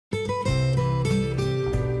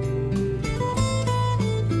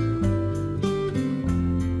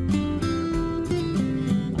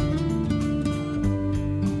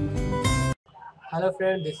Hello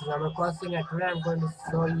friend, this is Amar Crossing and today I'm going to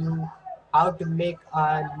show you how to make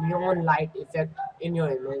a neon light effect in your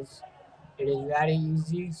image. It is very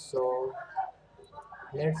easy, so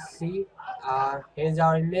let's see. Here's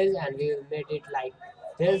our image and we will make it like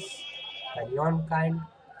this, the neon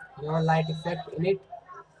light effect in it.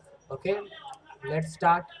 Okay, let's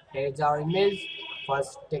start. Here's our image.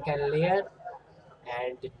 First take a layer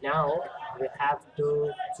and now we have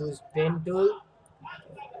to choose pen tool,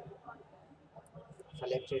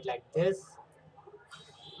 select it like this.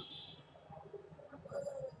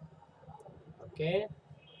 Okay,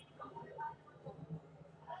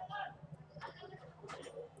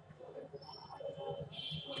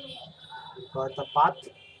 we got the path.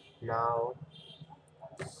 Now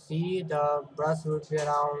see, the brush would be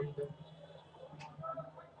around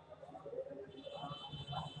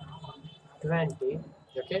 20.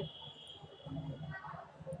 Okay,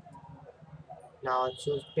 now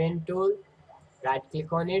choose pen tool, right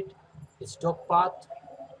click on it, stroke path,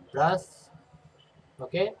 brush.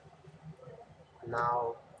 Okay,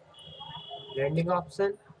 now blending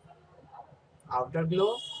option, outer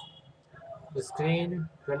glow, screen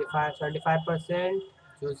 25%.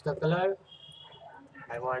 Choose the color.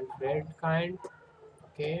 I want red kind.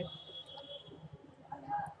 Okay,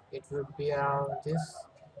 it would be around this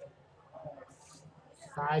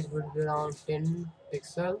size would be around 10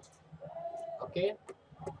 pixel. Okay,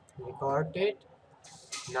 we got it.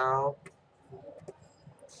 Now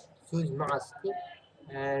choose mask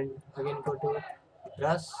and again go to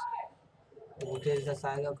brush, increase the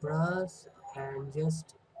size of brush and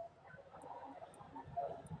just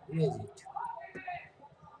erase it.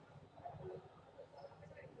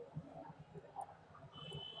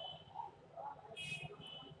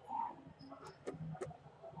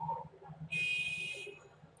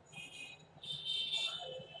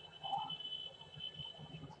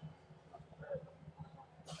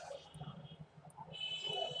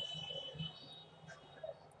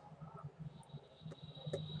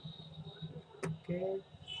 Okay,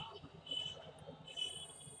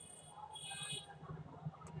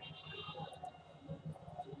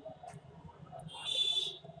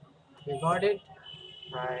 we got it.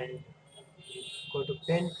 And go to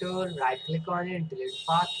pen tool, right click on it, delete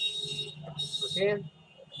path. Okay,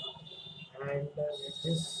 and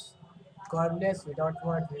this curveness we don't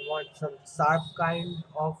want, we want some sharp kind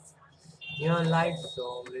of neon light,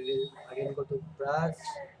 so we will again go to brush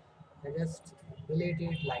and just delete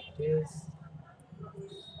it like this.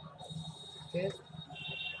 Okay,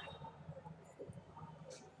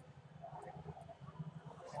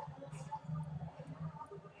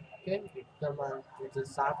 okay, it become a little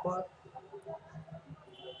sharper.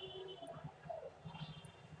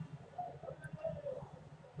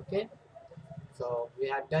 Okay, so we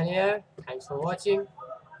have done here. Thanks for watching.